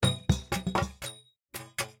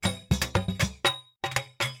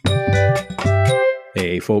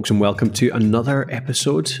Hey folks, and welcome to another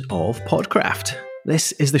episode of Podcraft.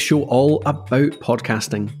 This is the show all about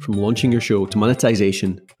podcasting, from launching your show to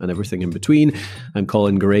monetization and everything in between. I'm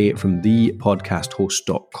Colin Gray from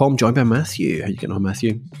thepodcasthost.com, joined by Matthew. How are you getting on,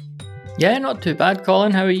 Matthew? Yeah, not too bad,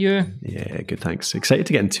 Colin. How are you? Yeah, good, thanks. Excited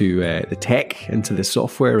to get into the tech, into the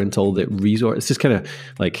software, into all the resources. It's just kind of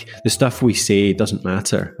like the stuff we say doesn't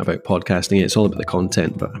matter about podcasting. It's all about the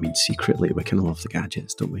content, but I mean, secretly, we kind of love the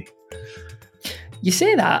gadgets, don't we? You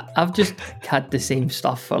say that, I've just had the same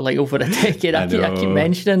stuff for like over a decade. I keep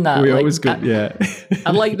mentioning that. We always go, yeah.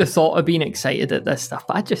 I like the thought of being excited at this stuff,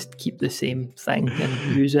 but I just keep the same thing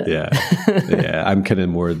and use it. Yeah. I'm kind of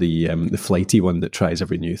more the flighty one that tries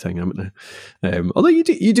every new thing, haven't I? Although you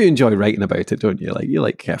do enjoy writing about it, don't you? Like you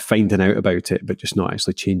like finding out about it, but just not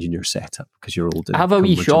actually changing your setup because you're old. I have a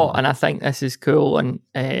wee shot, and I think this is cool, and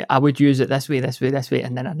I would use it this way,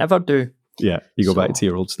 and then I never do. Yeah, you go back to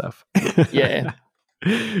your old stuff. Yeah.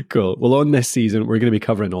 Cool. Well, on this season, we're going to be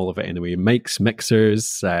covering all of it anyway. Mics, mixers,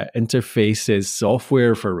 interfaces,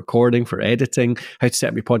 software for recording, for editing, how to set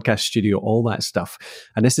up your podcast studio, all that stuff.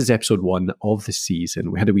 And this is episode 1 of the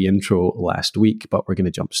season. We had a wee intro last week, but we're going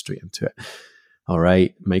to jump straight into it. All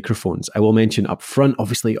right, microphones. I will mention up front,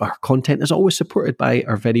 obviously, our content is always supported by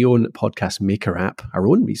our very own Podcast Maker app, our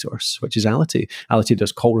own resource, which is Alitu. Alitu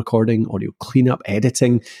does call recording, audio cleanup,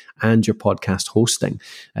 editing, and your podcast hosting.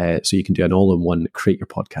 So you can do an all-in-one, create your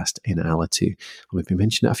podcast in Alitu. And we've been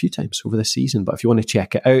mentioning it a few times over the season, but if you want to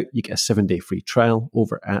check it out, you get a 7-day free trial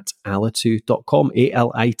over at alitu.com,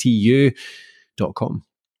 alitu.com.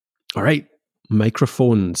 All right,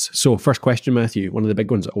 microphones. So first question, Matthew, one of the big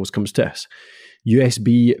ones that always comes to us.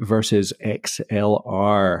 USB versus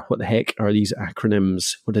XLR. What the heck are these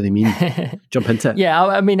acronyms? What do they mean? Jump into it. Yeah,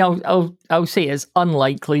 I mean, I'll say it's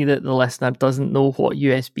unlikely that the listener doesn't know what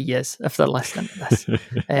USB is if they're listening to this.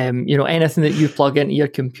 Anything that you plug into your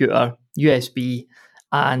computer, USB,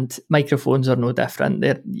 and microphones are no different.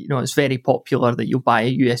 It's very popular that you'll buy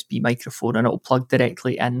a USB microphone and it'll plug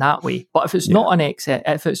directly in that way. But if it's not a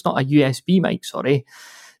USB mic,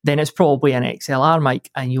 then it's probably an XLR mic,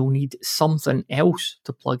 and you'll need something else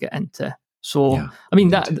to plug it into. So, yeah, I mean,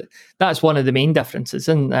 that's one of the main differences,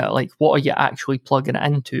 isn't it? Like, what are you actually plugging it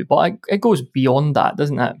into? But it goes beyond that,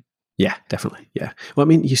 doesn't it? Yeah, definitely. Yeah. Well, I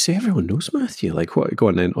mean, you say everyone knows, Matthew. Like, what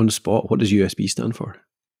going on the spot? What does USB stand for?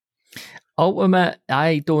 Ultimate,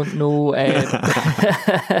 I don't know. I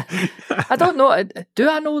don't know. Do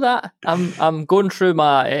I know that? I'm going through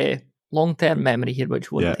my long-term memory here,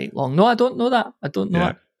 which won't take long. No, I don't know that. I don't know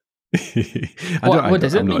it. What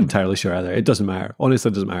does it mean? I'm not entirely sure either. It doesn't matter. Honestly,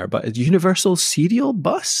 it doesn't matter. But Universal Serial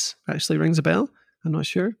Bus actually rings a bell. I'm not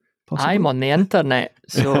sure. Possibly. I'm on the internet,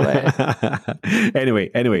 so...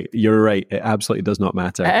 Anyway, you're right. It absolutely does not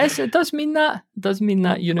matter. It does mean that. It does mean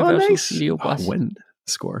that Universal Serial Bus. Win.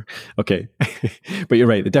 Score. Okay. But you're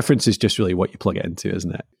right. The difference is just really what you plug it into,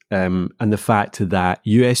 isn't it? And the fact that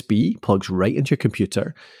USB plugs right into your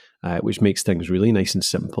computer, which makes things really nice and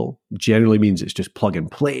simple. Generally means it's just plug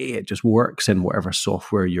and play. It just works in whatever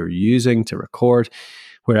software you're using to record.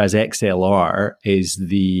 Whereas XLR is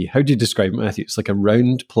how do you describe it, Matthew? It's like a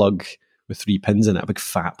round plug with 3 pins in it, a big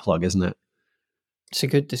fat plug, isn't it? It's a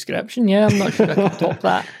good description. Yeah, I'm not sure I can top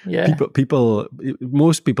that. Yeah,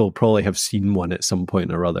 most people probably have seen one at some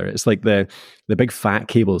point or other. It's like the big fat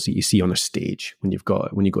cables that you see on a stage when you go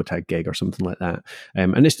to a gig or something like that.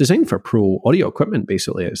 And it's designed for pro audio equipment.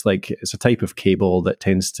 Basically, it's a type of cable that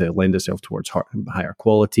tends to lend itself towards higher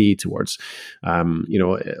quality, towards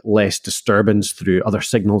less disturbance through other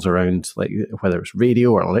signals around, like whether it's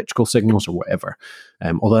radio or electrical signals or whatever.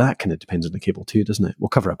 Although that kind of depends on the cable too, doesn't it? We'll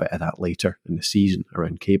cover a bit of that later in the season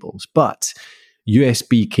around cables. But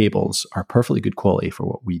USB cables are perfectly good quality for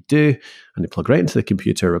what we do, and they plug right into the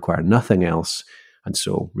computer, require nothing else. And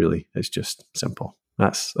so really, it's just simple.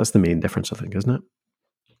 That's the main difference, I think, isn't it?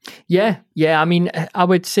 Yeah. I mean, I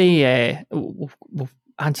would say we'll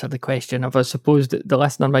answer the question of, I suppose that the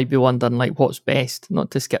listener might be wondering, like, what's best,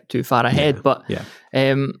 not to skip too far ahead,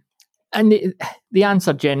 and the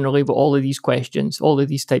answer generally with all of these questions, all of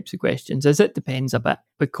these types of questions, is it depends a bit,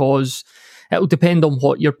 because it will depend on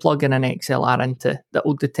what you're plugging an XLR into that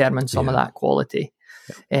will determine some of that quality.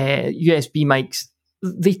 USB mics,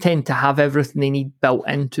 they tend to have everything they need built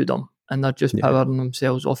into them, and they're just powering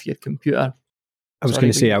themselves off your computer. I was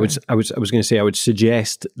going to say, I would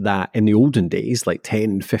suggest that in the olden days, like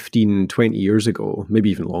 10, 15, 20 years ago, maybe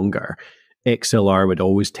even longer, XLR would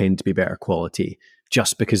always tend to be better quality,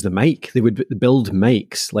 just because they would build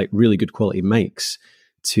mics, like really good quality mics,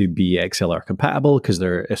 to be XLR compatible because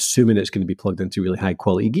they're assuming it's going to be plugged into really high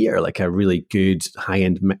quality gear, like a really good high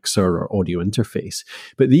end mixer or audio interface.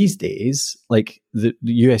 But these days, like the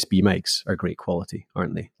USB mics are great quality,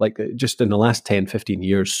 aren't they? Like just in the last 10, 15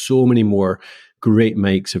 years, so many more great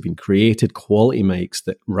mics have been created, quality mics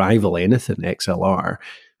that rival anything XLR,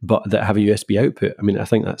 but that have a USB output. I mean, I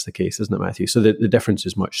think that's the case, isn't it, Matthew? So the difference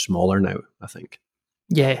is much smaller now, I think.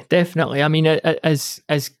 Yeah, definitely. I mean, as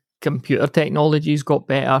computer technology's got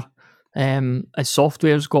better, as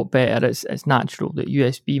software's got better, it's natural that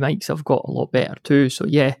USB mics have got a lot better too. So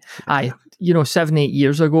yeah, 7-8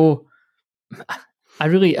 years ago,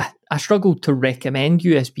 I struggled to recommend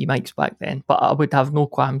USB mics back then, but I would have no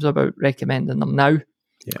qualms about recommending them now.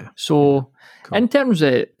 Yeah. So cool. In terms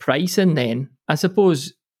of pricing then, I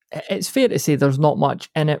suppose it's fair to say there's not much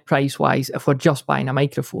in it price-wise if we're just buying a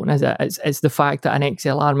microphone, is it? It's the fact that an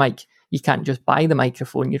XLR mic, you can't just buy the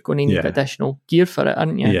microphone. You're going to need additional gear for it,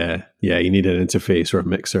 aren't you? Yeah, you need an interface or a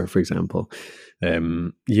mixer, for example.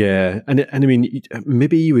 And I mean,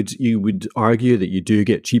 maybe you would argue that you do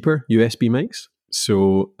get cheaper USB mics.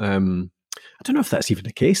 So I don't know if that's even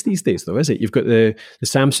the case these days, though, is it? You've got the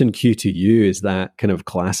Samson Q2U is that kind of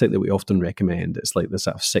classic that we often recommend. It's like the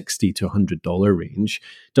sort of $60 to $100 range.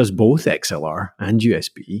 Does both XLR and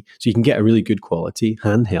USB, so you can get a really good quality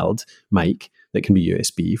handheld mic that can be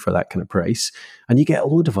USB for that kind of price. And you get a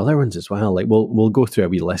load of other ones as well. Like we'll go through a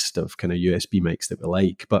wee list of kind of USB mics that we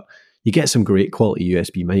like, but you get some great quality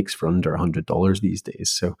USB mics for under $100 these days.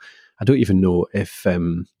 So I don't even know if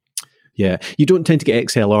you don't tend to get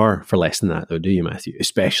XLR for less than that, though, do you, Matthew?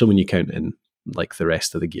 Especially when you count in like the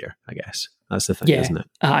rest of the gear, I guess. That's the thing, isn't it?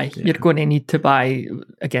 Aye, you're going to need to buy,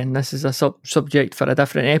 again, this is a subject for a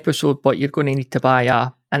different episode, but you're going to need to buy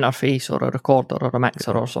a interface or a recorder or a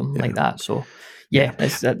mixer or something like that. So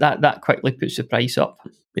it's, that quickly puts the price up.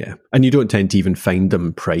 Yeah, and you don't tend to even find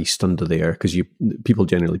them priced under there because people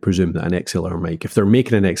generally presume that an XLR mic, if they're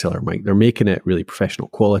making an XLR mic, they're making it really professional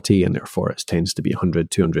quality, and therefore it tends to be $100,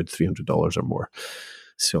 $200, $300 or more.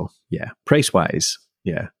 So price-wise,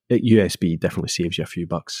 USB definitely saves you a few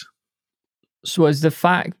bucks. So is the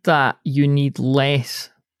fact that you need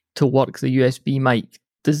less to work the USB mic,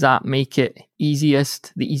 does that make it the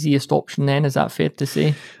easiest option then? Is that fair to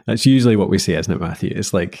say? That's usually what we say, isn't it, Matthew?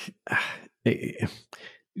 It's like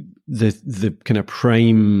the kind of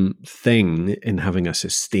prime thing in having a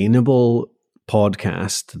sustainable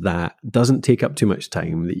podcast that doesn't take up too much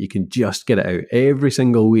time, that you can just get it out every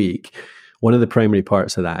single week. One of the primary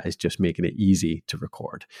parts of that is just making it easy to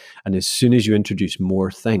record. And as soon as you introduce more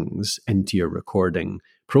things into your recording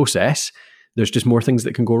process, there's just more things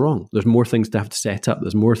that can go wrong. There's more things to have to set up.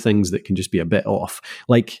 There's more things that can just be a bit off.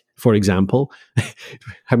 Like, for example,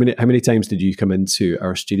 how many times did you come into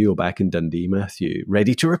our studio back in Dundee, Matthew,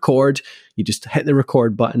 ready to record? You just hit the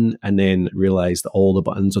record button and then realize that all the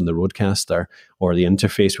buttons on the Rodecaster or the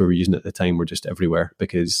interface we were using at the time were just everywhere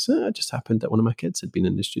because it just happened that one of my kids had been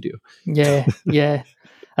in the studio. Yeah.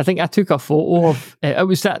 I think I took a photo of it. It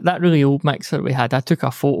was that really old mixer we had. I took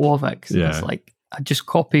a photo of it because it's like, I just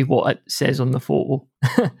copy what it says on the photo.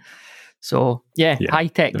 So,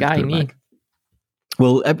 high-tech guy, me.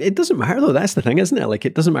 Well, it doesn't matter, though. That's the thing, isn't it? Like,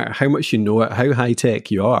 it doesn't matter how much you know it, how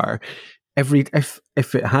high-tech you are. If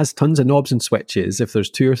it has tons of knobs and switches, if there's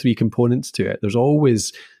 2 or 3 components to it, there's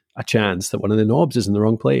always a chance that one of the knobs is in the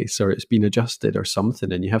wrong place or it's been adjusted or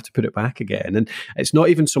something and you have to put it back again. And it's not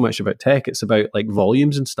even so much about tech, it's about like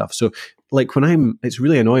volumes and stuff. So like it's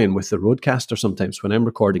really annoying with the Rodecaster sometimes when I'm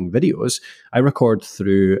recording videos, I record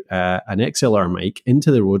through an XLR mic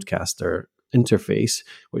into the Rodecaster interface,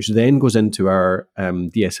 which then goes into our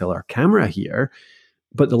DSLR camera here.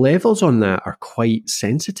 But the levels on that are quite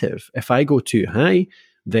sensitive. If I go too high,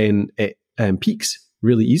 then it peaks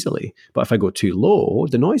really easily. But if I go too low,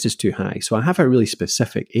 the noise is too high. So I have a really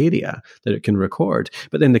specific area that it can record.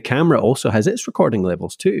 But then the camera also has its recording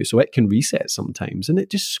levels too. So it can reset sometimes and it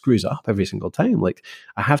just screws up every single time. Like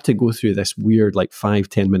I have to go through this weird like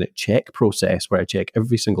 5-10 minute check process where I check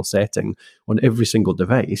every single setting on every single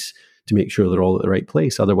device to make sure they're all at the right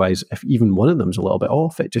place. Otherwise, if even one of them's a little bit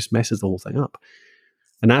off, it just messes the whole thing up.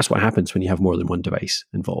 And that's what happens when you have more than one device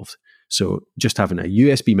involved. So just having a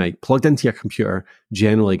USB mic plugged into your computer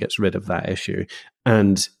generally gets rid of that issue.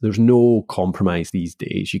 And there's no compromise these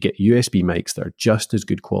days. You get USB mics that are just as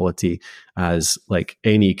good quality as like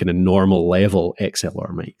any kind of normal level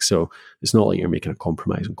XLR mic. So it's not like you're making a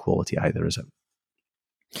compromise on quality either, is it?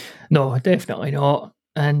 No, definitely not.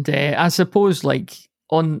 And I suppose like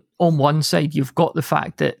on one side, you've got the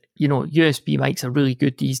fact that, USB mics are really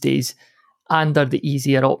good these days and they're the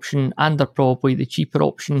easier option and they're probably the cheaper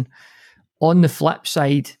option. On the flip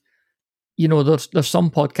side, there's some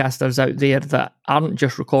podcasters out there that aren't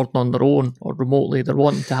just recording on their own or remotely. They're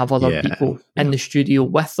wanting to have other people in the studio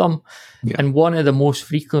with them. Yeah. And one of the most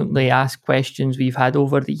frequently asked questions we've had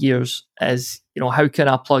over the years is, how can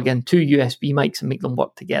I plug in 2 USB mics and make them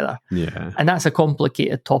work together? Yeah. And that's a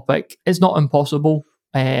complicated topic. It's not impossible.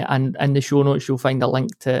 And in the show notes, you'll find a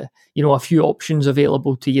link to, a few options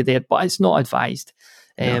available to you there, but it's not advised.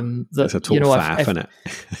 It's a total faff, isn't it?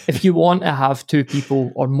 If you want to have 2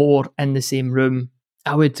 people or more in the same room,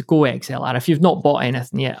 I would go XLR. If you've not bought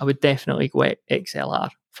anything yet, I would definitely go XLR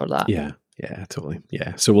for that. Yeah, totally.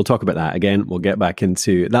 Yeah. So we'll talk about that again. We'll get back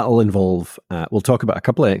into that'll involve. We'll talk about a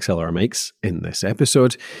couple of XLR mics in this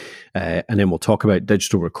episode, and then we'll talk about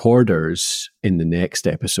digital recorders in the next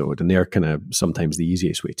episode. And they're kind of sometimes the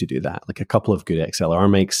easiest way to do that. Like a couple of good XLR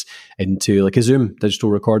mics into like a Zoom digital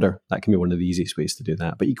recorder. That can be one of the easiest ways to do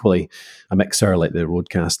that. But equally, a mixer like the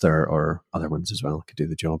Rodecaster or other ones as well could do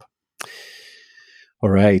the job. All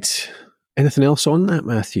right. Anything else on that,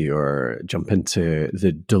 Matthew, or jump into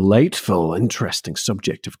the delightful, interesting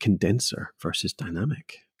subject of condenser versus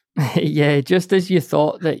dynamic? Yeah, just as you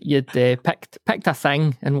thought that you'd picked a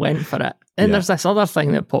thing and went for it. And there's this other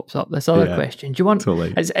thing that pops up, this other question. Do you want...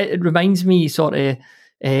 Totally. It reminds me sort of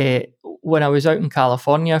when I was out in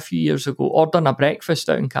California a few years ago, ordering a breakfast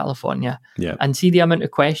out in California, and see the amount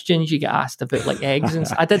of questions you get asked about like eggs. And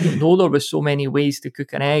I didn't know there was so many ways to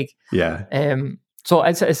cook an egg. Yeah. So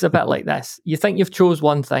it's a bit like this. You think you've chose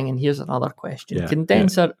one thing, and here's another question: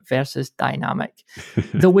 condenser versus dynamic.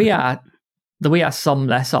 The way I sum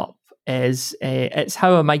this up is it's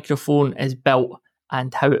how a microphone is built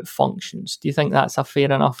and how it functions. Do you think that's a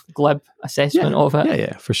fair enough glib assessment of it?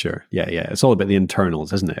 Yeah, for sure. Yeah. It's all about the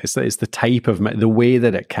internals, isn't it? It's the type of the way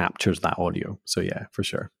that it captures that audio. So yeah, for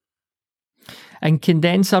sure. And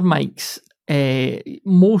condenser mics,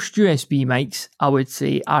 most USB mics, I would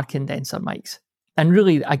say, are condenser mics. And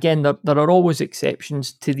really, again, there are always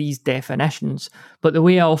exceptions to these definitions, but the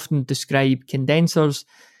way I often describe condensers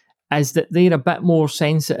is that they're a bit more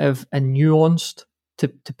sensitive and nuanced to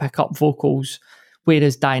pick up vocals,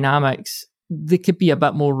 whereas dynamics, they could be a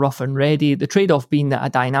bit more rough and ready. The trade-off being that a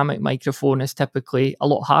dynamic microphone is typically a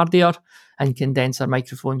lot hardier, and condenser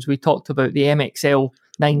microphones, we talked about the MXL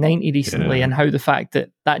 990 recently, and how the fact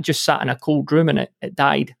that just sat in a cold room and it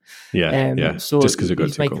died. So just because it got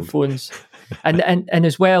these too microphones cold. and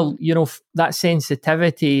as well, that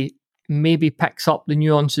sensitivity maybe picks up the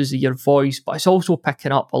nuances of your voice, but it's also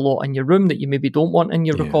picking up a lot in your room that you maybe don't want in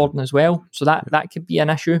your recording as well. So that could be an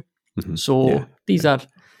issue. Mm-hmm. So these are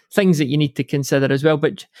things that you need to consider as well.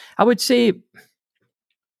 But I would say,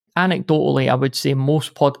 anecdotally,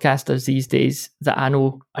 most podcasters these days that I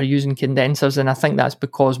know are using condensers, and I think that's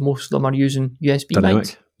because most of them are using USB dynamic,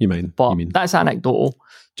 mics. You mean? That's anecdotal.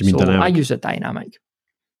 Do you mean dynamic? I use a dynamic.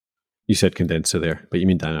 You said condenser there, but you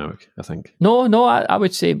mean dynamic, I think. No, I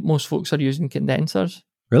would say most folks are using condensers.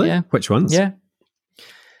 Really? Yeah. Which ones? Yeah.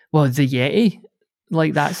 Well, the Yeti,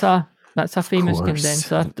 like that's a famous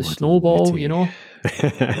condenser. The Snowball, Yeti.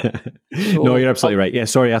 No, you're absolutely right. Yeah,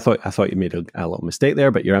 sorry, I thought you made a little mistake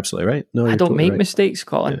there, but you're absolutely right. No, I don't totally make right. mistakes,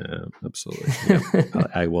 Colin. Yeah, absolutely. Yeah.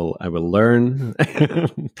 I will learn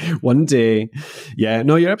one day. Yeah,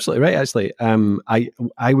 no, you're absolutely right. Actually,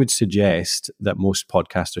 I would suggest that most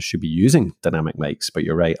podcasters should be using dynamic mics, but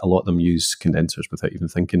you're right. A lot of them use condensers without even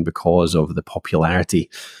thinking because of the popularity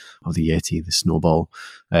of the Yeti, the Snowball.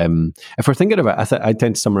 If we're thinking about it, I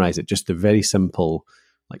tend to summarize it just the very simple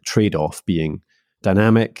like trade-off being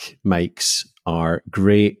dynamic mics are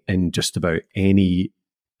great in just about any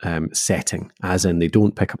setting, as in they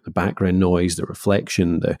don't pick up the background noise, the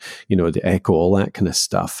reflection, the echo, all that kind of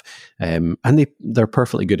stuff. And they're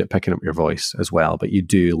perfectly good at picking up your voice as well, but you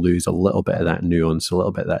do lose a little bit of that nuance, a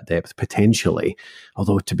little bit of that depth potentially.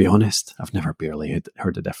 Although, to be honest, I've never barely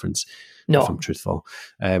heard a difference, if I'm truthful.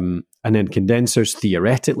 And then condensers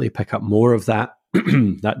theoretically pick up more of that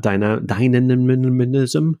that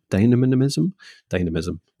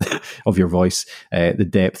dynamism of your voice, the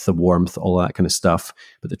depth, the warmth, all that kind of stuff.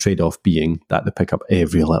 But the trade-off being that they pick up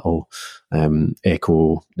every little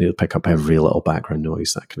echo, they'll pick up every little background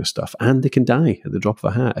noise, that kind of stuff. And they can die at the drop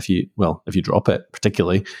of a hat if you drop it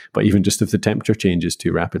particularly, but even just if the temperature changes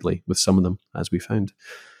too rapidly with some of them, as we found.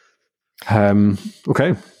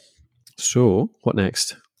 Okay. So what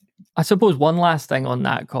next? I suppose one last thing on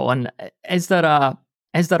that, Colin, is there a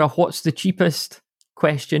what's the cheapest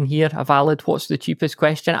question here, a valid what's the cheapest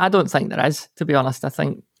question? I don't think there is, to be honest. I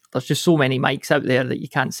think there's just so many mics out there that you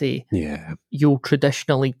can't say you'll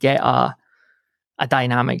traditionally get a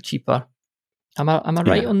dynamic cheaper. Am I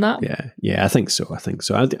right on that? Yeah, I think so.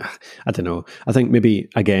 I don't know. I think maybe,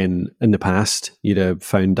 again, in the past, you'd have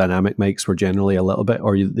found dynamic mics were generally a little bit,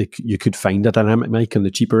 or you could find a dynamic mic on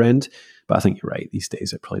the cheaper end. But I think you're right. These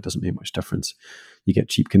days, it probably doesn't make much difference. You get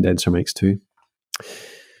cheap condenser mics too.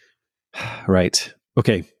 Right.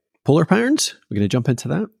 Okay. Polar patterns. We're going to jump into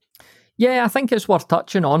that. Yeah, I think it's worth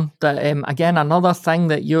touching on that. Again, another thing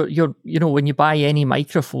that you're when you buy any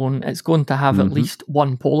microphone, it's going to have at least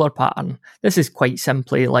one polar pattern. This is quite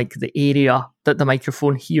simply like the area that the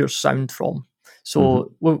microphone hears sound from.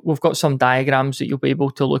 So we've got some diagrams that you'll be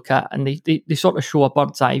able to look at, and they sort of show a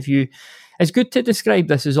bird's eye view. It's good to describe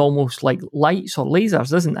this as almost like lights or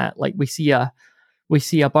lasers, isn't it? Like we see a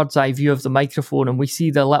bird's eye view of the microphone, and we see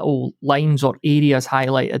the little lines or areas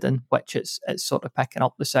highlighted in which it's sort of picking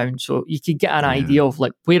up the sound. So you could get an idea of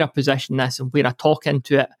like where I position this and where I talk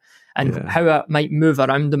into it, and how it might move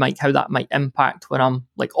around the mic, how that might impact when I'm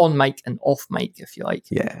like on mic and off mic, if you like.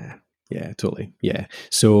 Yeah, totally. Yeah.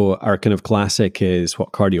 So our kind of classic is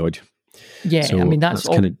what, cardioid. Yeah, so I mean that's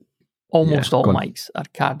all, kind of almost all mics are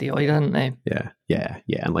cardioid, aren't they? Yeah.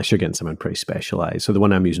 Unless you're getting someone pretty specialized. So the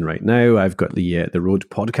one I'm using right now, I've got the Rode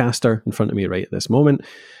Podcaster in front of me right at this moment.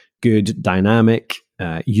 Good dynamic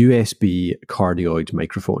USB cardioid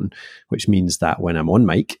microphone, which means that when I'm on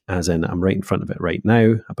mic, as in I'm right in front of it right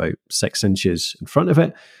now, about 6 inches in front of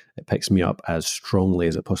it, it picks me up as strongly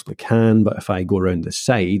as it possibly can. But if I go around the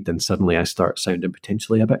side, then suddenly I start sounding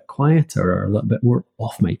potentially a bit quieter or a little bit more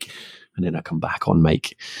off mic. And then I come back on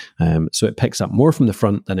mic. So it picks up more from the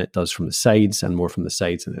front than it does from the sides, and more from the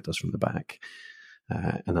sides than it does from the back.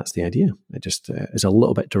 And that's the idea. It just is a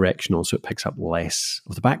little bit directional, so it picks up less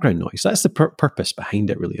of the background noise. That's the purpose behind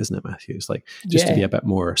it, really, isn't it, Matthew? It's like just to be a bit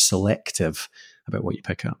more selective about what you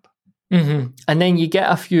pick up. And then you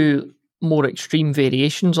get a few more extreme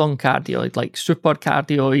variations on cardioid, like super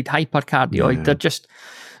cardioid, hypercardioid. Yeah. They're just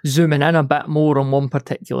zooming in a bit more on one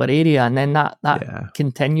particular area, and then that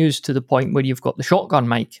continues to the point where you've got the shotgun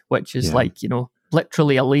mic, which is like,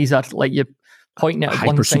 literally a laser, like you're pointing it at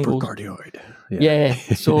one single cardioid.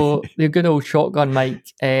 So the good old shotgun mic,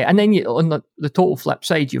 and then on the total flip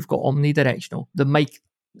side, you've got omnidirectional. The mic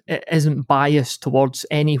isn't biased towards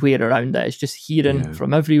anywhere around it; it's just hearing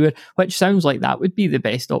from everywhere, which sounds like that would be the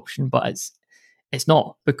best option, but it's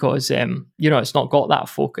not, because it's not got that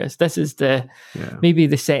focus. This is maybe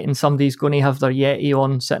the setting somebody's going to have their Yeti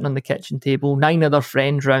on, sitting on the kitchen table, 9 other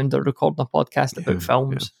friends round, they're recording a podcast about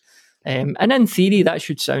films, and in theory that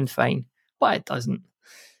should sound fine, but it doesn't.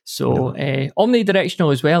 So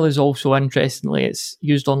omnidirectional as well is also, interestingly, it's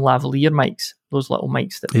used on lavalier mics, those little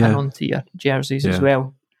mics that pin onto your jerseys as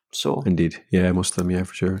well. So indeed, most of them,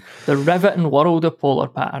 for sure. The riveting world of polar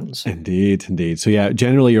patterns. Indeed. So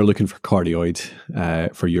generally you're looking for cardioid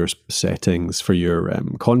for your settings, for your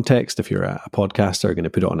context. If you're a podcaster, going to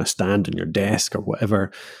put it on a stand on your desk or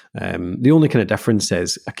whatever. The only kind of difference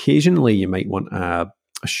is occasionally you might want a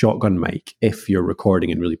shotgun mic if you're recording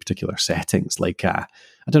in really particular settings, like I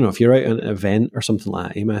don't know, if you're out at an event or something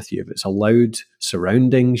like that, Matthew, if it's a loud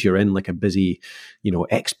surroundings, you're in like a busy,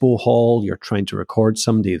 expo hall, you're trying to record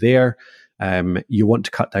somebody there, you want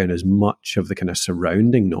to cut down as much of the kind of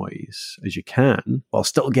surrounding noise as you can while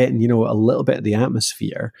still getting, a little bit of the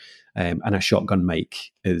atmosphere. And a shotgun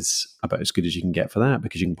mic is about as good as you can get for that,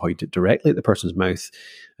 because you can point it directly at the person's mouth,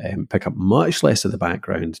 pick up much less of the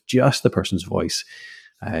background, just the person's voice.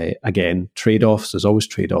 Again, trade-offs, there's always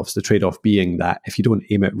trade-offs. The trade-off being that if you don't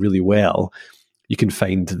aim it really well, you can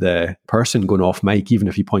find the person going off mic, even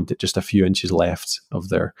if you point it just a few inches left of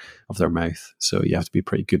their mouth. So you have to be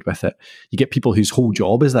pretty good with it. You get people whose whole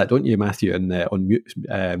job is that, don't you, Matthew, on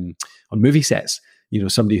movie sets?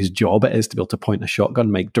 Somebody whose job it is to be able to point a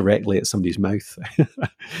shotgun mic directly at somebody's mouth.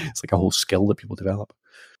 It's like a whole skill that people develop.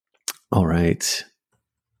 All right.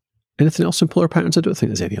 Anything else in polar patterns? I don't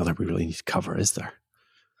think there's any other we really need to cover, is there?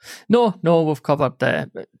 No, we've covered the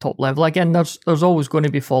top level. Again, there's always going to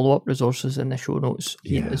be follow-up resources in the show notes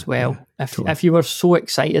as well. If you were so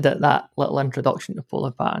excited at that little introduction to polar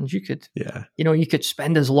patterns, you could, you could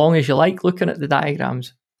spend as long as you like looking at the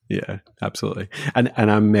diagrams. Yeah, absolutely. And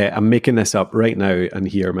I'm making this up right now and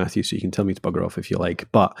here, Matthew, so you can tell me to bugger off if you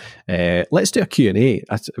like. But let's do a Q&A.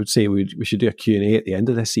 I would say we should do a Q&A at the end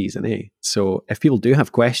of this season, So if people do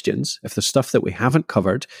have questions, if there's stuff that we haven't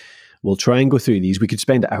covered, we'll try and go through these. We could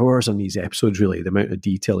spend hours on these episodes, really, the amount of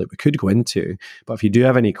detail that we could go into. But if you do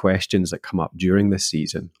have any questions that come up during this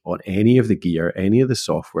season on any of the gear, any of the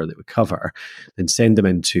software that we cover, then send them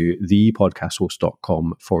into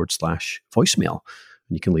thepodcasthost.com/voicemail.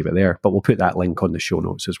 And you can leave it there. But we'll put that link on the show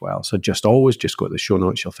notes as well. So always go to the show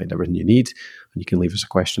notes. You'll find everything you need. And you can leave us a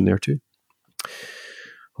question there too.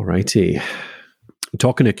 All righty.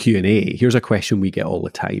 Talking of Q&A, here's a question we get all the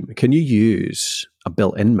time. Can you use a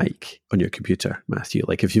built-in mic on your computer, Matthew?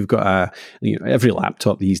 Like if you've got every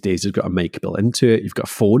laptop these days has got a mic built into it. You've got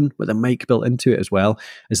a phone with a mic built into it as well.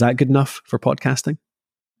 Is that good enough for podcasting?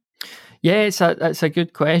 Yeah, it's a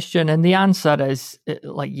good question. And the answer is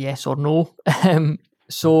like yes or no.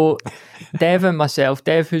 So Dev and myself,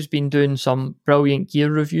 Dev, who's been doing some brilliant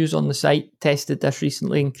gear reviews on the site, tested this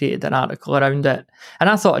recently and created an article around it. And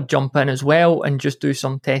I thought I'd jump in as well and just do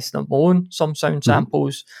some testing of my own, some sound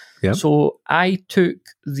samples. Yep. So I took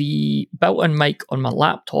the built-in mic on my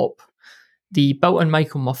laptop, the built-in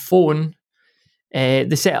mic on my phone,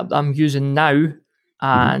 the setup that I'm using now,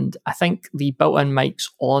 and I think the built-in mics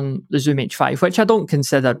on the Zoom H5, which I don't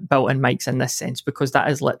consider built-in mics in this sense because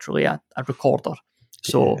that is literally a recorder.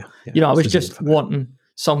 So, I was just wanting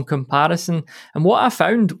some comparison. And what I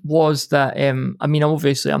found was that,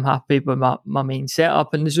 obviously I'm happy with my main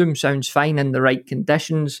setup and the Zoom sounds fine in the right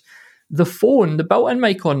conditions. The phone, the built-in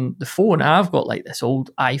mic on the phone, I've got like this old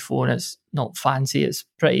iPhone. It's not fancy, it's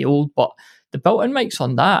pretty old, but the built-in mics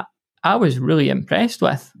on that, I was really impressed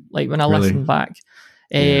with, like when I listened back.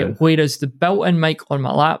 Whereas the built-in mic on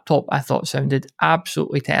my laptop, I thought sounded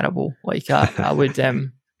absolutely terrible. Like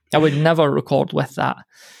I would never record with that.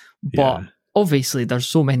 But obviously there's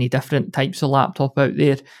so many different types of laptop out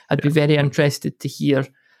there. I'd be very interested to hear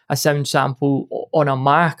a sound sample on a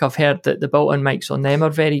Mac. I've heard that the built-in mics on them are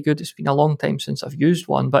very good. It's been a long time since I've used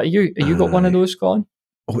one. But you got one of those, Colin?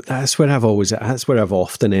 Oh, that's where I've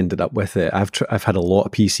often ended up with it. I've had a lot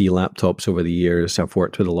of PC laptops over the years. I've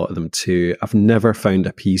worked with a lot of them too. I've never found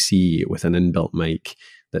a PC with an inbuilt mic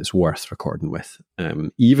that's worth recording with.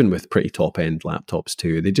 Even with pretty top end laptops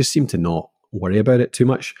too, they just seem to not worry about it too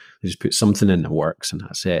much. They just put something in that works and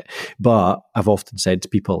that's it. But I've often said to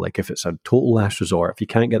people, like if it's a total last resort, if you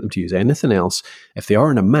can't get them to use anything else, if they are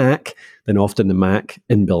on a Mac, then often the Mac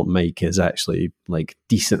inbuilt mic is actually like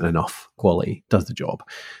decent enough quality, does the job.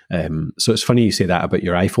 So it's funny you say that about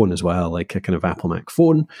your iPhone as well, like a kind of Apple Mac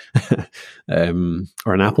phone,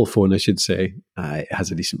 or an Apple phone, I should say. It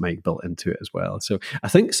has a decent mic built into it as well. So I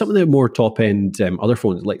think some of the more top end other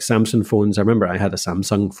phones, like Samsung phones, I remember I had a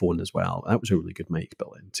Samsung phone as well. That was a really good mic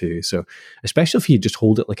built in too. So especially if you just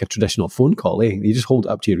hold it like a traditional phone call, you just hold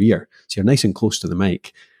it up to your ear, so you're nice and close to the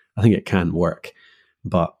mic. I think it can work.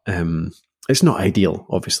 But it's not ideal,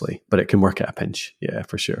 obviously, but it can work at a pinch. Yeah,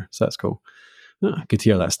 for sure. So that's cool. Good to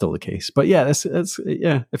hear that's still the case. But yeah, that's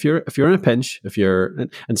if you're in a pinch,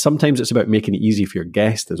 and sometimes it's about making it easy for your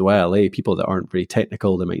guest as well. People that aren't very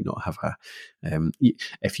technical, they might not have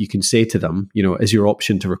if you can say to them, is your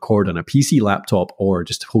option to record on a PC laptop or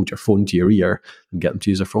just hold your phone to your ear and get them to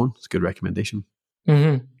use their phone. It's a good recommendation.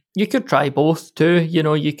 Mm-hmm. You could try both too.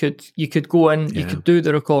 You could go in, you could do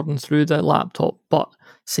the recording through the laptop, but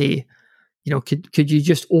say, could you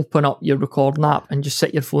just open up your recording app and just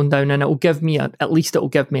sit your phone down and it'll give me an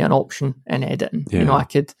option in editing. Yeah.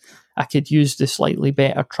 I could use the slightly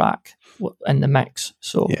better track in the mix.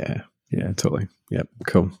 So yeah, totally. Yep,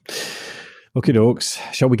 cool. Okay, dokes.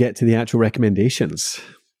 Shall we get to the actual recommendations?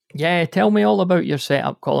 Yeah, tell me all about your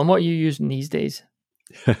setup, Colin. What are you using these days?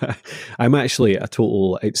 I'm actually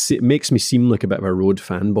it makes me seem like a bit of a Rode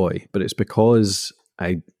fanboy, but it's because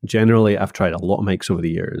I've tried a lot of mics over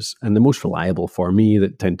the years, and the most reliable for me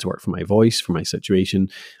that tend to work for my voice, for my situation,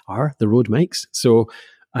 are the Rode mics. So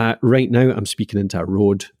right now I'm speaking into a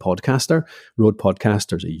Rode Podcaster. Rode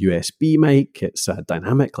Podcaster is a USB mic. It's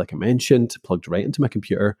dynamic, like I mentioned, plugged right into my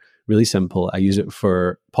computer. Really simple. I use it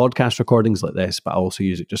for podcast recordings like this, but I also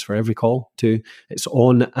use it just for every call too. It's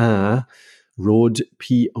on a Rode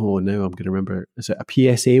now I'm going to remember, is it a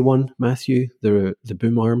PSA one, Matthew? The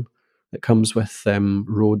boom arm that comes with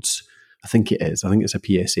Rode's, I think it is. I think it's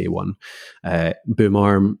a PSA one boom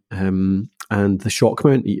arm, and the shock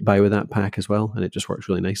mount you buy with that pack as well, and it just works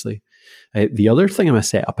really nicely. The other thing I'm going to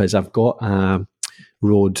set up is I've got a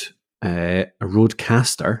Rodecaster.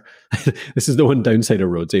 This is the one downside of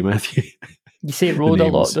Rode, Matthew? You say Rode a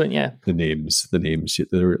lot, don't you? The names,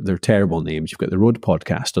 they're terrible names. You've got the Rode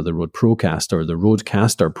Podcaster, the Rode Procaster, the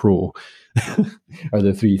Rodecaster Pro, are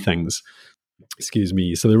the three things. Excuse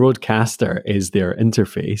me. So the Rodecaster is their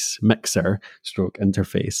mixer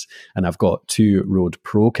interface. And I've got two Rode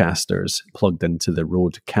Procasters plugged into the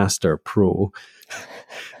Rodecaster Pro,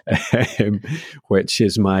 which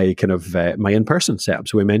is my kind of my in-person setup.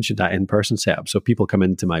 So we mentioned that in-person setup. So people come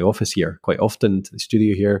into my office here quite often, to the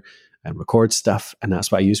studio here, and record stuff. And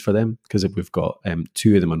that's what I use for them, because we've got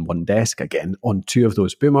two of them on one desk, again, on two of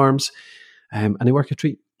those boom arms, and they work a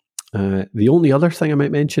treat. The only other thing I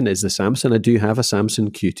might mention is the Samsung. I do have a Samsung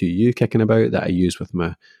Q2U kicking about that I use with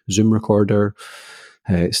my Zoom recorder.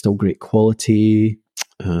 It's still great quality.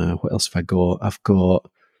 What else have I got? I've got,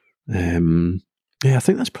 I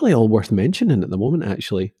think that's probably all worth mentioning at the moment,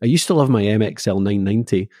 actually. I used to love my MXL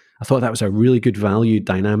 990. I thought that was a really good value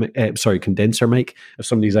condenser mic. If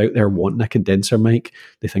somebody's out there wanting a condenser mic,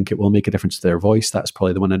 they think it will make a difference to their voice, that's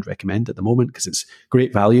probably the one I'd recommend at the moment because it's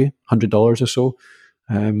great value, $100 or so.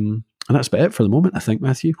 And that's about it for the moment, I think,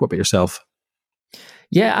 Matthew. What about yourself?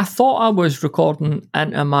 Yeah, I thought I was recording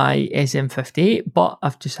into my SM58, but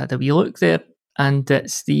I've just had a wee look there, and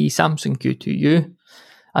it's the Samson Q2U.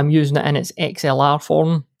 I'm using it in its XLR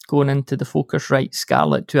form, going into the Focusrite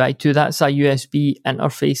Scarlett 2i2. That's a USB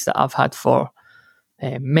interface that I've had for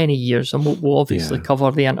many years, and we'll obviously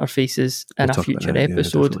cover the interfaces in a future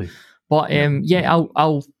episode. But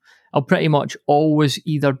I'll pretty much always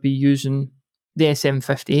either be using the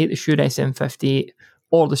SM58, the Shure SM58,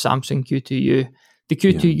 or the Samson Q2U. The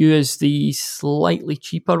Q2U is the slightly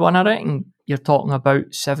cheaper one, I reckon. You're talking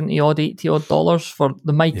about $70-$80 for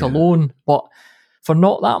the mic alone, but for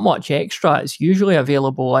not that much extra, it's usually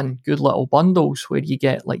available in good little bundles where you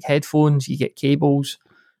get like headphones, you get cables,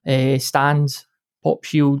 stands, pop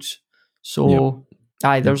shields. So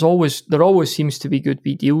there always seems to be good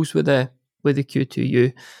deals with the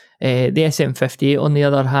Q2U. The SM58, on the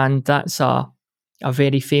other hand, that's a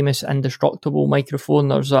very famous indestructible microphone.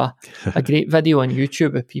 There's a great video on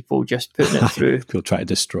YouTube of people just putting it through. People try to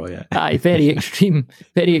destroy it. Very extreme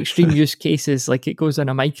use cases. Like it goes in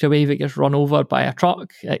a microwave, it gets run over by a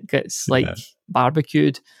truck, it gets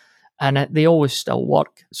barbecued, and they always still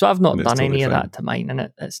work. So I've not done any of that to mine, and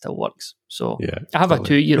it still works. So I have a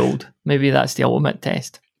 2-year-old. Maybe that's the ultimate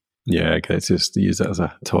test. Yeah, okay, it's just use it as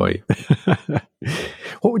a toy.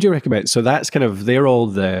 What would you recommend? So that's they're all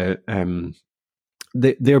the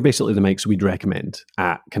they're basically the mics we'd recommend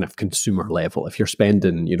at kind of consumer level. If you're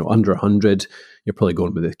spending, under 100, you're probably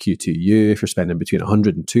going with the Q2U. If you're spending between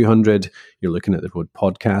 100 and 200, you're looking at the Rode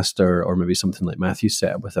Podcaster, or maybe something like Matthew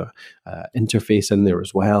set up with a interface in there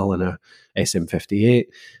as well, and a SM58.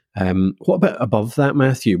 What about above that,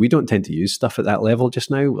 Matthew? We don't tend to use stuff at that level just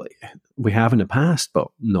now. We have in the past, but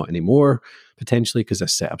not anymore, potentially, because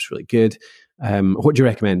this setup's really good. What do you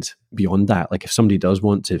recommend beyond that? Like if somebody does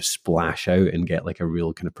want to splash out and get like a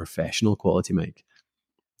real kind of professional quality mic?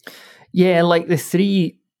 Yeah, like the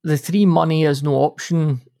three money is no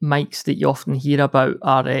option mics that you often hear about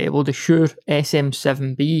are the Shure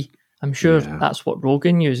SM7B. I'm sure that's what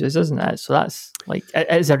Rogan uses, isn't it? So that's like, it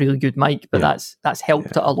is a really good mic, but that's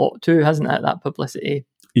helped it a lot too, hasn't it? That publicity.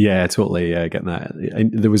 Yeah, totally. Getting that.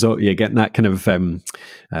 There was getting that kind of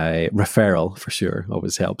referral for sure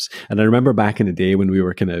always helps. And I remember back in the day when we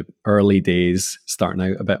were kind of early days, starting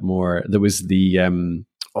out a bit more. There was the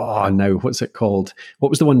now what's it called? What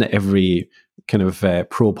was the one that every kind of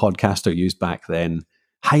pro podcaster used back then?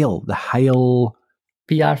 The Heil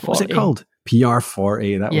PR40. What was it called?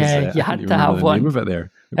 PR40. That was you had to have one. Name of it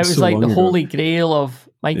there. It was so like the holy grail of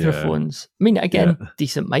microphones. I mean, again,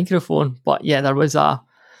 decent microphone, but there was a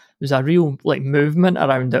real like movement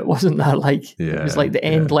around it, wasn't there? Like it was like the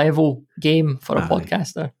end level game for a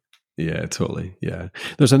podcaster. Yeah, totally. Yeah.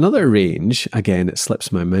 There's another range, again, it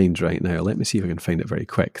slips my mind right now. Let me see if I can find it very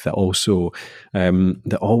quick, that also,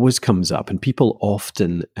 that always comes up, and people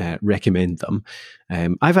often recommend them.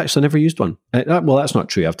 I've actually never used one. Well, that's not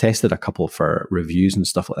true. I've tested a couple for reviews and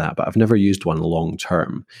stuff like that, but I've never used one long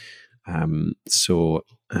term. Is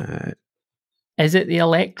it the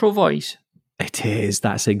Electro Voice? It is.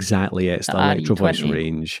 That's exactly it. It's the Electro Voice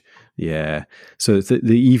range. Yeah. So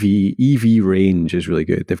the EV range is really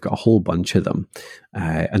good. They've got a whole bunch of them.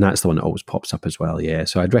 And that's the one that always pops up as well. Yeah.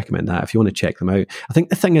 So I'd recommend that if you want to check them out. I think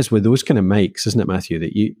the thing is with those kind of mics, isn't it, Matthew,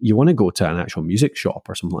 that you want to go to an actual music shop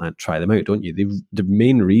or something like that and try them out, don't you? The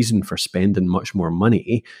main reason for spending much more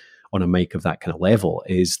money on a mic of that kind of level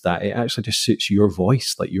is that it actually just suits your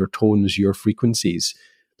voice, like your tones, your frequencies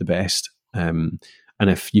the best. And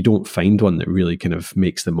if you don't find one that really kind of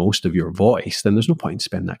makes the most of your voice, then there's no point in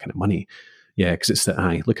spending that kind of money. Yeah, because it's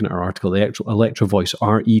looking at our article, the Electro Voice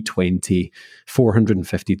RE20,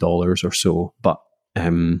 $450 or so, but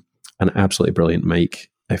an absolutely brilliant mic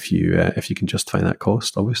if you can justify that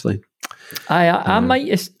cost, obviously. I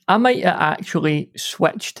might actually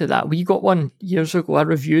switch to that. We got one years ago. I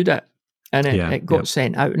reviewed it, and it got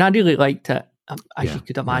sent out, and I really liked it. As you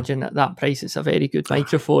could imagine, at that price, it's a very good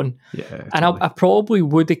microphone. And I probably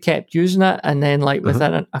would have kept using it, and then like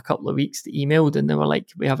within a couple of weeks, they emailed and they were like,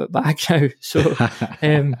 "We have it back now." So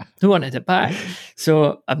they wanted it back.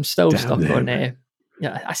 So I'm still stuck on.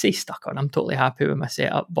 I say stuck on. I'm totally happy with my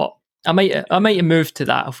setup, but I might have moved to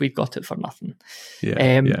that if we've got it for nothing.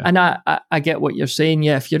 And I get what you're saying.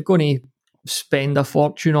 Yeah, if you're going to spend a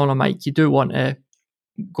fortune on a mic, you do want to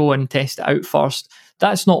go and test it out first.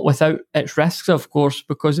 That's not without its risks, of course,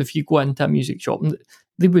 because if you go into a music shop,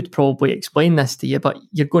 they would probably explain this to you, but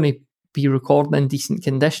you're going to be recording in decent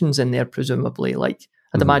conditions in there, presumably. Like,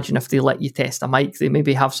 I'd imagine if they let you test a mic, they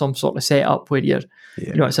maybe have some sort of setup where you're,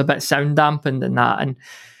 it's a bit sound dampened and that. And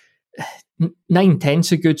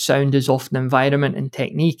 9/10 of good sound is often environment and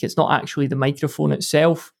technique. It's not actually the microphone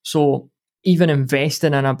itself. So even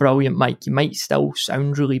investing in a brilliant mic, you might still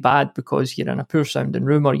sound really bad because you're in a poor sounding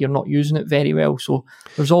room or you're not using it very well. So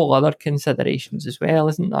there's all other considerations as well,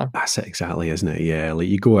 isn't there? That's it exactly, isn't it? Yeah, like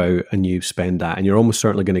you go out and you spend that and you're almost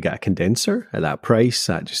certainly going to get a condenser at that price.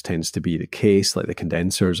 That just tends to be the case. Like the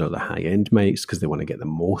condensers are the high-end mics because they want to get the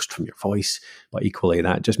most from your voice. But equally,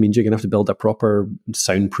 that just means you're going to have to build a proper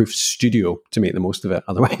soundproof studio to make the most of it.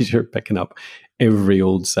 Otherwise, you're picking up every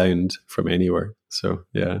old sound from anywhere. So,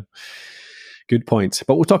 yeah. Good point.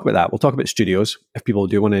 But we'll talk about that. We'll talk about studios. If people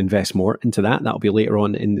do want to invest more into that, that'll be later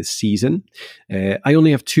on in the season. I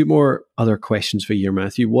only have two more other questions for you,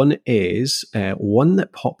 Matthew. One is one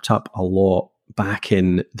that popped up a lot back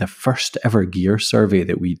in the first ever gear survey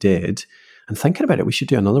that we did. And thinking about it, we should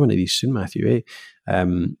do another one of these soon, Matthew.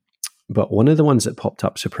 But one of the ones that popped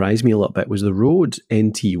up surprised me a little bit was the Rode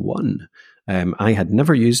NT1. I had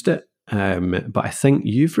never used it. But I think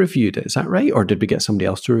you've reviewed it. Is that right? Or did we get somebody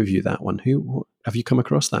else to review that one? Who have you come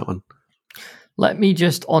across that one? Let me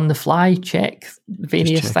just on the fly check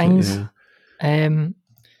various things.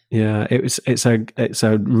 Yeah, it's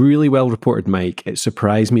a really well reported mic. It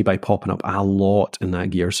surprised me by popping up a lot in that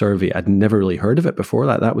gear survey. I'd never really heard of it before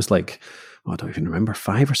that. That was like, I don't even remember,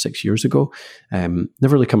 5 or 6 years ago. Never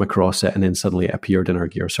really come across it, and then suddenly it appeaed in our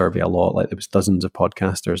gear survey a lot. Like there was dozens of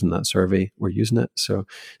podcasters in that survey were using it. So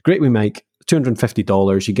great wee mic,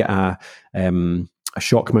 $250. You get a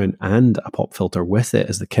shock mount and a pop filter with it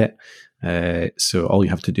as the kit. So all you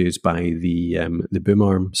have to do is buy the boom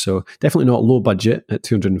arm. So definitely not low budget at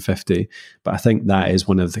 $250, but I think that is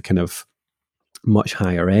one of the kind of much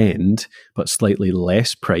higher end, but slightly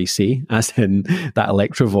less pricey, as in that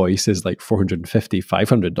Electro Voice is like $450,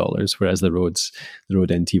 $500, whereas the Rode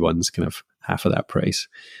NT1's kind of half of that price.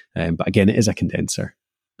 But again, it is a condenser.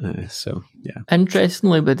 So yeah.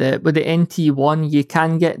 Interestingly, with the NT1, you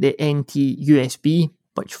can get the NT USB,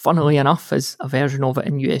 which funnily enough is a version of it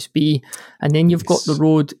in USB. And then you've got the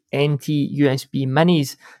Rode NT USB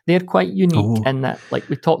minis. They're quite unique in that, like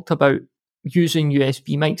we talked about using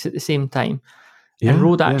USB mics at the same time. Yeah, and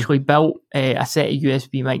Rode actually built a set of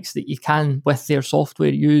USB mics that you can, with their software,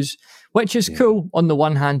 use, which is cool on the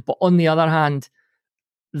one hand, but on the other hand,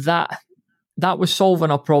 that was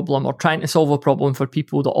solving a problem or trying to solve a problem for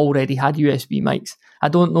people that already had USB mics. I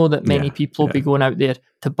don't know that many people will be going out there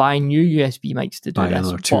to buy new USB mics to do this.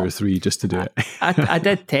 Another 2 or 3 just to do it. I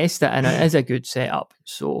did test it, and it is a good setup.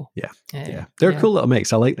 So they're cool little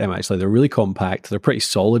mics. I like them actually. They're really compact. They're pretty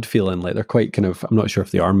solid feeling. Like they're quite kind of, I'm not sure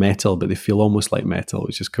if they are metal, but they feel almost like metal,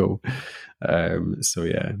 which is cool. So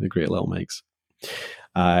yeah, they're great little mics.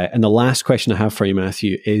 And the last question I have for you,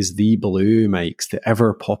 Matthew, is the Blue mics, the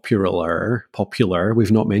ever popular.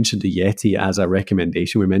 We've not mentioned the Yeti as a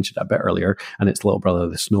recommendation. We mentioned it a bit earlier, and its little brother,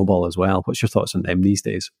 the Snowball, as well. What's your thoughts on them these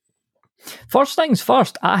days? First things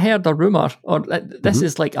first, I heard a rumour, or this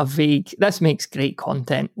is like a vague, this makes great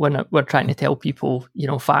content when we're trying to tell people,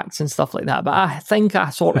 facts and stuff like that. But I think I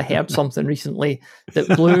sort of heard something recently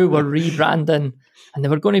that Blue were rebranding and they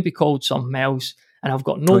were going to be called something else. And I've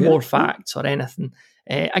got no more facts or anything.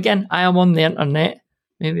 Again, I am on the internet.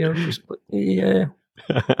 Maybe I'll just put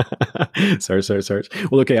Search.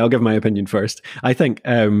 Well, okay, I'll give my opinion first. I think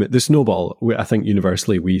the Snowball, I think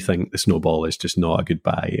universally we think the Snowball is just not a good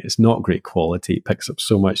buy. It's not great quality. It picks up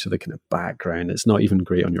so much of the kind of background. It's not even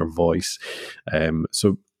great on your voice.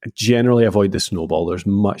 So generally avoid the Snowball. There's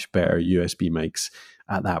much better USB mics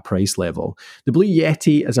at that price level. The Blue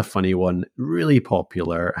Yeti is a funny one, really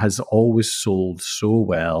popular, has always sold so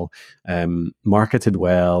well, marketed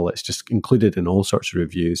well. It's just included in all sorts of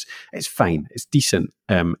reviews. It's fine. It's decent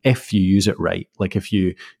if you use it right. Like if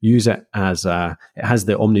you use it as it has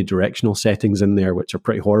the omnidirectional settings in there, which are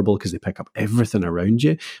pretty horrible because they pick up everything around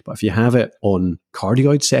you. But if you have it on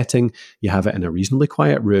cardioid setting, you have it in a reasonably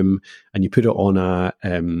quiet room, and you put it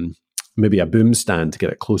on maybe a boom stand to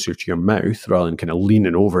get it closer to your mouth rather than kind of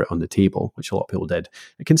leaning over it on the table, which a lot of people did.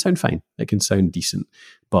 It can sound fine. It can sound decent.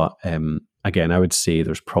 But again, I would say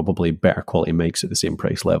there's probably better quality mics at the same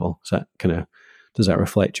price level. Does that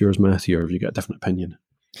reflect yours, Matthew, or have you got a different opinion?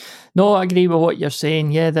 No, I agree with what you're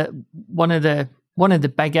saying. Yeah, that one of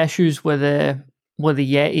the big issues with the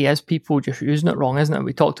Yeti is people just using it wrong, isn't it?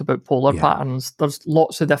 We talked about polar patterns. There's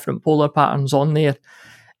lots of different polar patterns on there.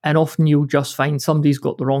 And often you'll just find somebody's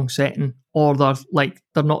got the wrong setting, or they're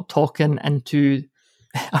not talking into.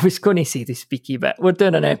 I was going to say the speaky bit. We're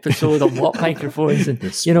doing an episode on what microphones and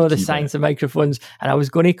the science of microphones, and I was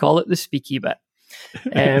going to call it the speaky bit.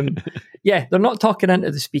 Yeah, they're not talking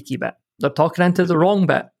into the speaky bit. They're talking into the wrong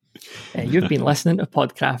bit. You've been listening to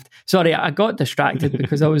Podcraft. Sorry, I got distracted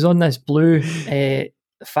because I was on this blue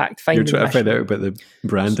fact-finding You're trying mission. to find out about the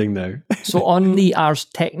branding now. So on the Ars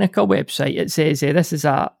Technica website, it says, this is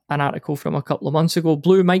an article from a couple of months ago,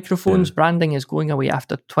 Blue Microphones branding is going away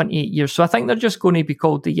after 28 years. So I think they're just going to be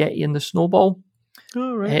called the Yeti and the Snowball.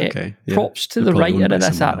 Oh, right. Okay. Yeah. Props to the writer of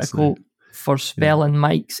this article for spelling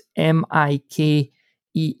Mike's M-I-K-E-S,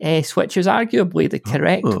 which is arguably the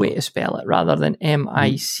correct way to spell it, rather than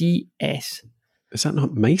M-I-C-S. Is that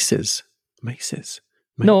not Mices? Mices?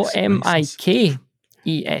 No, M-I-K-E-S.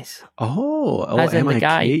 As in the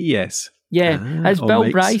guy. Yes. Yeah, as Bill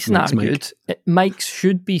Bryson argued, Mike's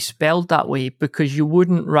should be spelled that way because you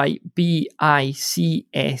wouldn't write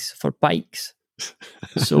B-I-C-S for bikes.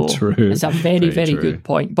 So it's a very, very good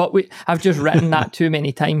point. But I've just written that too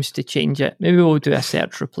many times to change it. Maybe we'll do a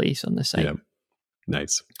search replace on the site. Yeah.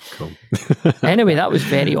 Nice. Cool. Anyway, that was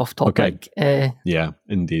very off topic. Okay. Yeah,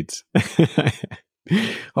 indeed.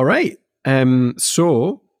 All right.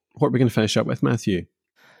 So what are we going to finish up with, Matthew?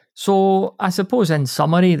 So I suppose in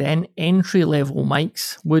summary then, entry-level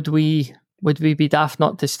mics, would we be daft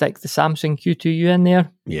not to stick the Samson Q2U in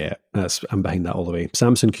there? Yeah, I'm behind that all the way.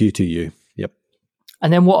 Samson Q2U, yep.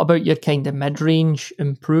 And then what about your kind of mid-range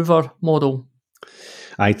improver model?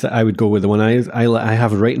 I would go with the one I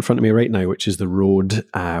have right in front of me right now, which is the Rode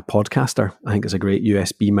Podcaster. I think it's a great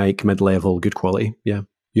USB mic, mid-level, good quality. Yeah.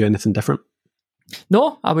 You anything different?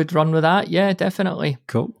 No, I would run with that. Yeah, definitely.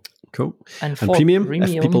 Cool. And premium,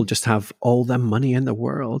 if people just have all the money in the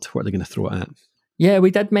world, what are they going to throw it at? Yeah,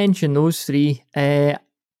 we did mention those three.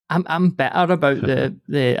 I'm better about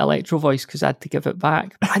the Electro Voice because I had to give it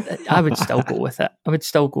back. I would still go with it. I would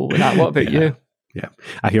still go with that. What about you? Yeah,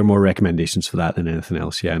 I hear more recommendations for that than anything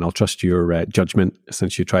else. Yeah, and I'll trust your judgment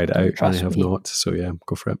since you tried it out and I have not. So yeah,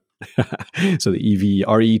 go for it. So the EV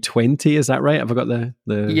RE20, is that right? Have I got the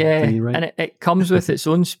thingy right? And it comes with its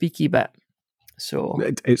own speaky bit. So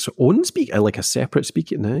its own like a separate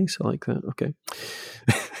speaky. Nice, I like that. Okay.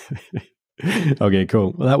 Okay,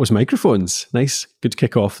 cool. Well, that was microphones. Nice. Good to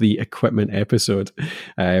kick off the equipment episode.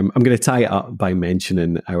 I'm going to tie it up by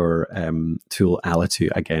mentioning our tool Alitu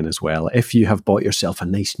again as well. If you have bought yourself a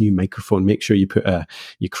nice new microphone, make sure you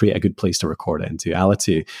create a good place to record it into.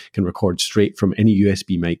 Alitu can record straight from any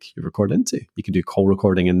USB mic you record into. You can do call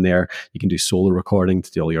recording in there. You can do solo recording to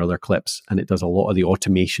do all your other clips, and it does a lot of the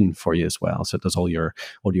automation for you as well. So it does all your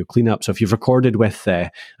audio cleanup. So if you've recorded with a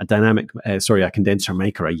condenser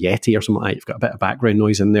mic or a Yeti or something like that, you've got a bit of background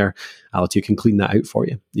noise in there, Alitu can clean that out for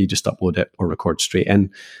you. You just upload it or record straight in,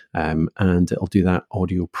 and it'll do that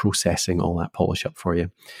audio processing, all that polish up for you.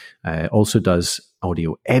 Also does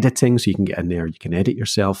audio editing, so you can get in there, you can edit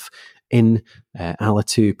yourself in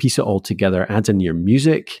Alitu, piece it all together, add in your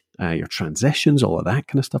music, your transitions, all of that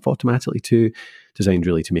kind of stuff automatically too. Designed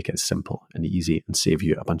really to make it simple and easy and save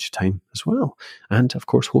you a bunch of time as well. And of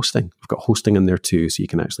course, hosting. We've got hosting in there too, so you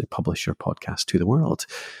can actually publish your podcast to the world.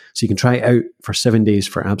 So you can try it out for 7 days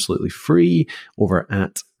for absolutely free over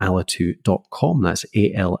at alitu.com. That's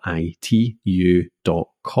ALITU.com.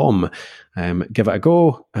 Give it a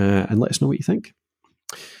go and let us know what you think.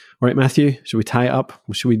 All right, Matthew, should we tie it up?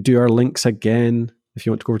 Should we do our links again? If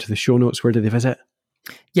you want to go over to the show notes, where do they visit?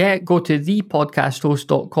 Yeah, go to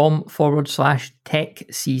thepodcasthost.com/tech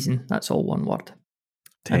season. That's all one word.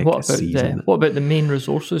 And what about the main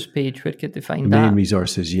resources page? Where could they find that? Main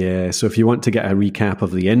resources, yeah. So if you want to get a recap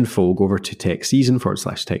of the info, go over to tech season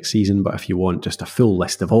 /tech season. But if you want just a full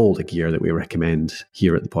list of all the gear that we recommend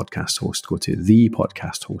here at the Podcast Host, go to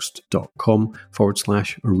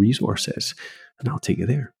thepodcasthost.com/resources, and I'll take you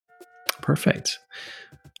there. Perfect.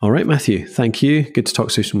 All right, Matthew, thank you. Good to talk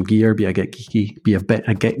through some gear, be a bit geeky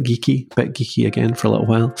again for a little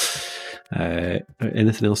while.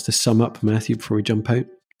 Anything else to sum up, Matthew, before we jump out?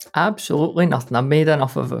 Absolutely nothing. I made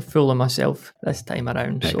enough of a fool of myself this time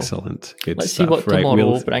around. Excellent. Good let's stuff. See what tomorrow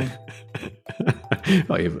will bring.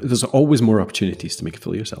 Oh, yeah, there's always more opportunities to make a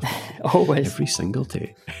fool of yourself. Always. Every single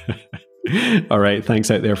day. All right,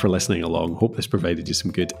 thanks out there for listening along. Hope this provided you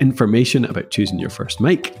some good information about choosing your first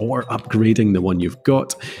mic or upgrading the one you've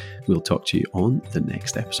got. We'll talk to you on the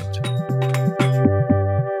next episode.